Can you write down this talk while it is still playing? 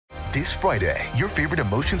This Friday, your favorite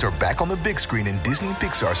emotions are back on the big screen in Disney and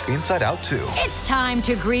Pixar's Inside Out 2. It's time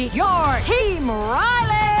to greet your Team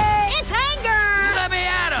Riley! It's anger! Let me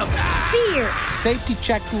at him! Fear! Safety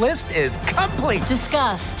checklist is complete!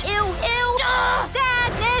 Disgust! Ew, ew!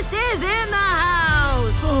 Sadness is in the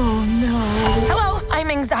house! Oh, no. Hello, I'm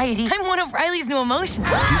anxiety. I'm one of Riley's new emotions.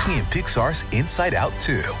 Disney and Pixar's Inside Out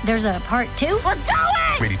 2. There's a part 2? We're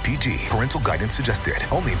going! Rated PG. Parental guidance suggested.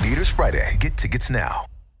 Only in theaters Friday. Get tickets now.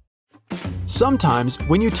 Sometimes,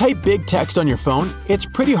 when you type big text on your phone, it's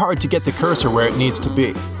pretty hard to get the cursor where it needs to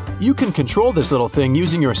be. You can control this little thing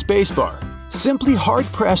using your spacebar. Simply hard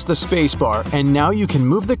press the spacebar and now you can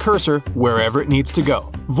move the cursor wherever it needs to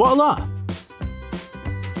go. Voila!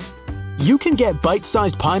 You can get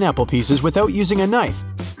bite-sized pineapple pieces without using a knife.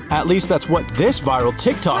 At least that's what this viral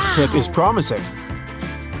TikTok tip is promising.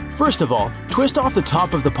 First of all, twist off the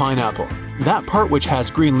top of the pineapple, that part which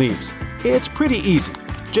has green leaves. It's pretty easy.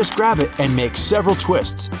 Just grab it and make several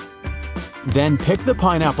twists. Then pick the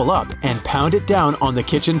pineapple up and pound it down on the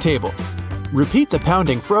kitchen table. Repeat the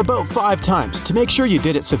pounding for about 5 times to make sure you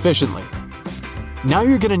did it sufficiently. Now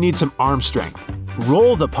you're going to need some arm strength.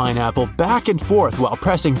 Roll the pineapple back and forth while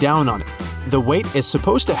pressing down on it. The weight is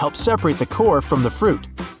supposed to help separate the core from the fruit.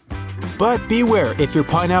 But beware, if your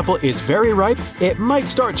pineapple is very ripe, it might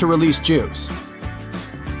start to release juice.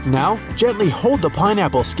 Now, gently hold the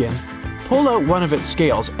pineapple skin, pull out one of its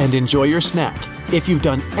scales and enjoy your snack. If you've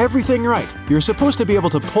done everything right, you're supposed to be able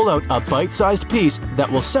to pull out a bite-sized piece that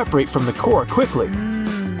will separate from the core quickly.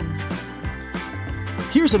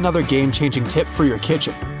 Here's another game-changing tip for your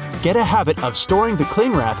kitchen. Get a habit of storing the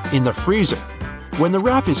cling wrap in the freezer. When the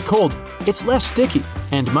wrap is cold, it's less sticky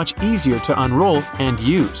and much easier to unroll and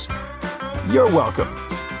use. You're welcome.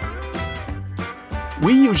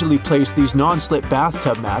 We usually place these non-slip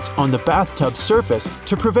bathtub mats on the bathtub surface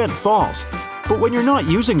to prevent falls. But when you're not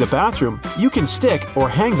using the bathroom, you can stick or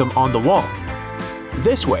hang them on the wall.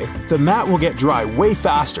 This way, the mat will get dry way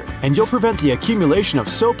faster and you'll prevent the accumulation of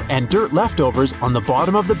soap and dirt leftovers on the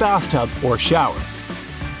bottom of the bathtub or shower.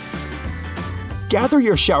 Gather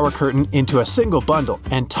your shower curtain into a single bundle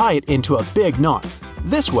and tie it into a big knot.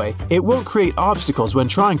 This way, it won't create obstacles when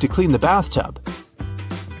trying to clean the bathtub.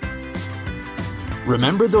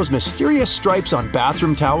 Remember those mysterious stripes on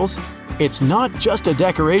bathroom towels? It's not just a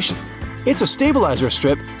decoration. It's a stabilizer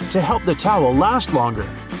strip to help the towel last longer.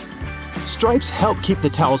 Stripes help keep the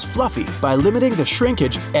towels fluffy by limiting the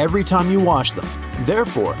shrinkage every time you wash them.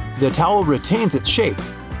 Therefore, the towel retains its shape,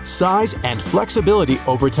 size, and flexibility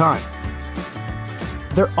over time.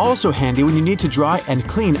 They're also handy when you need to dry and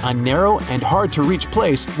clean a narrow and hard-to-reach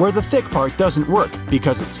place where the thick part doesn't work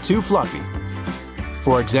because it's too fluffy.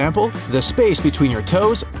 For example, the space between your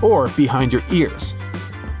toes or behind your ears.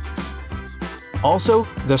 Also,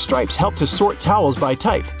 the stripes help to sort towels by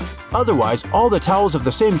type. Otherwise, all the towels of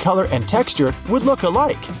the same color and texture would look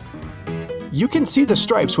alike. You can see the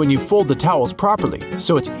stripes when you fold the towels properly,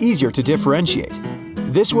 so it's easier to differentiate.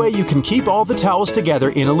 This way you can keep all the towels together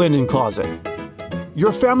in a linen closet.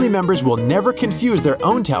 Your family members will never confuse their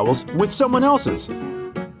own towels with someone else's.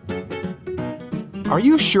 Are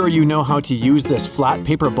you sure you know how to use this flat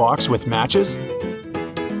paper box with matches?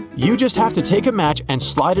 You just have to take a match and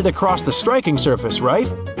slide it across the striking surface, right?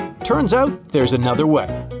 Turns out there's another way.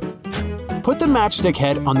 Put the matchstick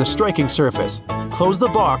head on the striking surface, close the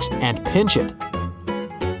box and pinch it.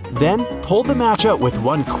 Then pull the match out with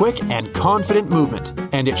one quick and confident movement,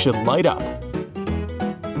 and it should light up.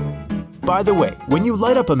 By the way, when you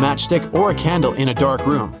light up a matchstick or a candle in a dark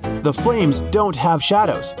room, the flames don't have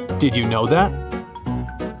shadows. Did you know that?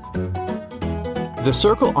 The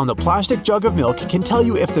circle on the plastic jug of milk can tell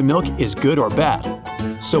you if the milk is good or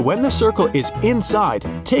bad. So when the circle is inside,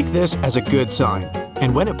 take this as a good sign.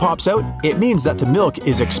 And when it pops out, it means that the milk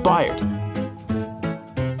is expired.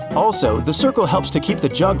 Also, the circle helps to keep the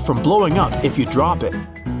jug from blowing up if you drop it.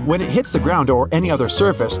 When it hits the ground or any other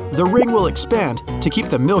surface, the ring will expand to keep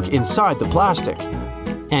the milk inside the plastic.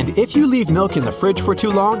 And if you leave milk in the fridge for too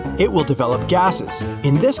long, it will develop gases.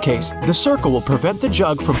 In this case, the circle will prevent the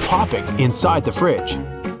jug from popping inside the fridge.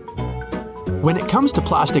 When it comes to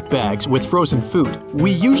plastic bags with frozen food,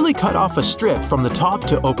 we usually cut off a strip from the top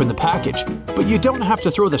to open the package, but you don't have to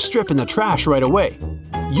throw the strip in the trash right away.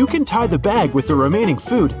 You can tie the bag with the remaining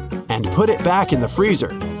food and put it back in the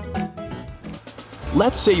freezer.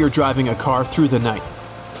 Let's say you're driving a car through the night.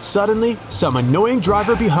 Suddenly, some annoying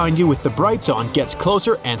driver behind you with the brights on gets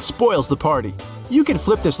closer and spoils the party. You can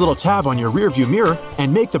flip this little tab on your rearview mirror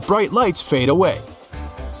and make the bright lights fade away.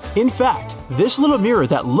 In fact, this little mirror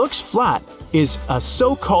that looks flat is a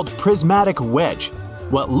so-called prismatic wedge.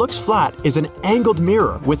 What looks flat is an angled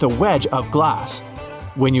mirror with a wedge of glass.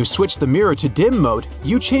 When you switch the mirror to dim mode,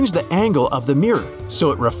 you change the angle of the mirror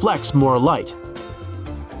so it reflects more light.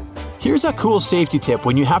 Here's a cool safety tip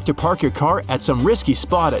when you have to park your car at some risky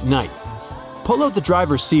spot at night. Pull out the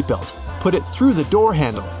driver's seatbelt, put it through the door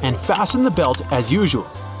handle, and fasten the belt as usual.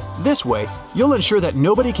 This way, you'll ensure that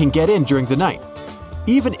nobody can get in during the night.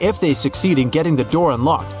 Even if they succeed in getting the door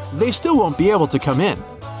unlocked, they still won't be able to come in.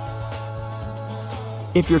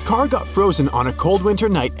 If your car got frozen on a cold winter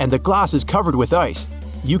night and the glass is covered with ice,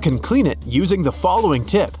 you can clean it using the following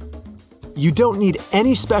tip. You don't need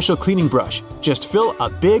any special cleaning brush. Just fill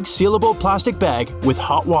a big sealable plastic bag with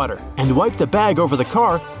hot water and wipe the bag over the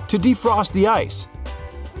car to defrost the ice.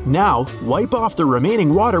 Now, wipe off the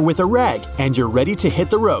remaining water with a rag and you're ready to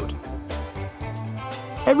hit the road.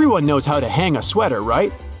 Everyone knows how to hang a sweater,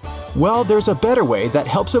 right? Well, there's a better way that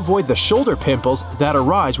helps avoid the shoulder pimples that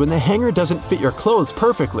arise when the hanger doesn't fit your clothes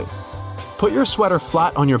perfectly. Put your sweater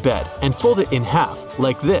flat on your bed and fold it in half,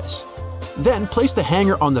 like this. Then place the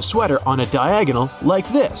hanger on the sweater on a diagonal, like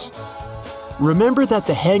this. Remember that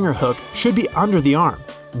the hanger hook should be under the arm.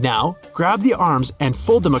 Now, grab the arms and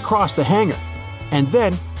fold them across the hanger. And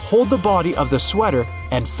then, hold the body of the sweater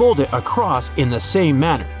and fold it across in the same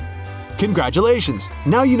manner. Congratulations!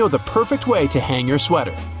 Now you know the perfect way to hang your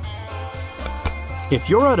sweater. If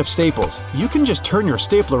you're out of staples, you can just turn your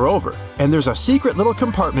stapler over, and there's a secret little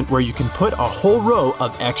compartment where you can put a whole row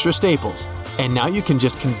of extra staples. And now you can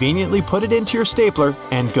just conveniently put it into your stapler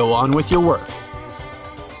and go on with your work.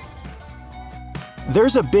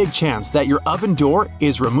 There's a big chance that your oven door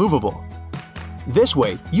is removable. This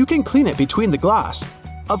way, you can clean it between the glass.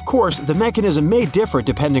 Of course, the mechanism may differ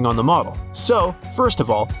depending on the model. So, first of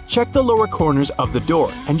all, check the lower corners of the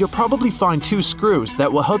door and you'll probably find 2 screws that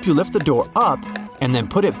will help you lift the door up and then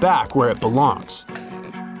put it back where it belongs.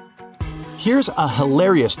 Here's a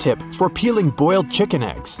hilarious tip for peeling boiled chicken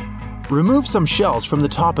eggs. Remove some shells from the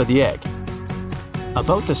top of the egg,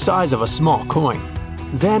 about the size of a small coin.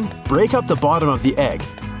 Then, break up the bottom of the egg,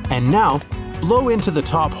 and now, blow into the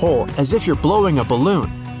top hole as if you're blowing a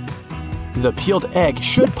balloon. The peeled egg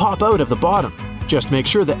should pop out of the bottom. Just make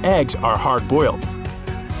sure the eggs are hard-boiled.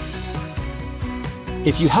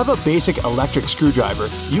 If you have a basic electric screwdriver,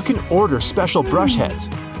 you can order special brush heads.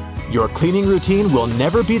 Your cleaning routine will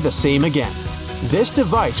never be the same again. This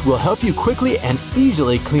device will help you quickly and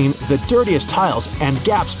easily clean the dirtiest tiles and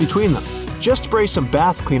gaps between them. Just spray some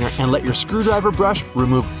bath cleaner and let your screwdriver brush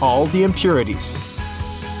remove all the impurities.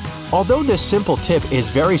 Although this simple tip is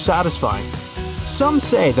very satisfying, some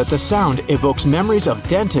say that the sound evokes memories of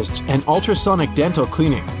dentists and ultrasonic dental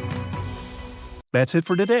cleaning. That's it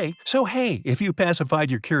for today. So hey, if you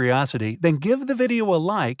pacified your curiosity, then give the video a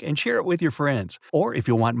like and share it with your friends. Or if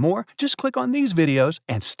you want more, just click on these videos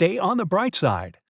and stay on the bright side.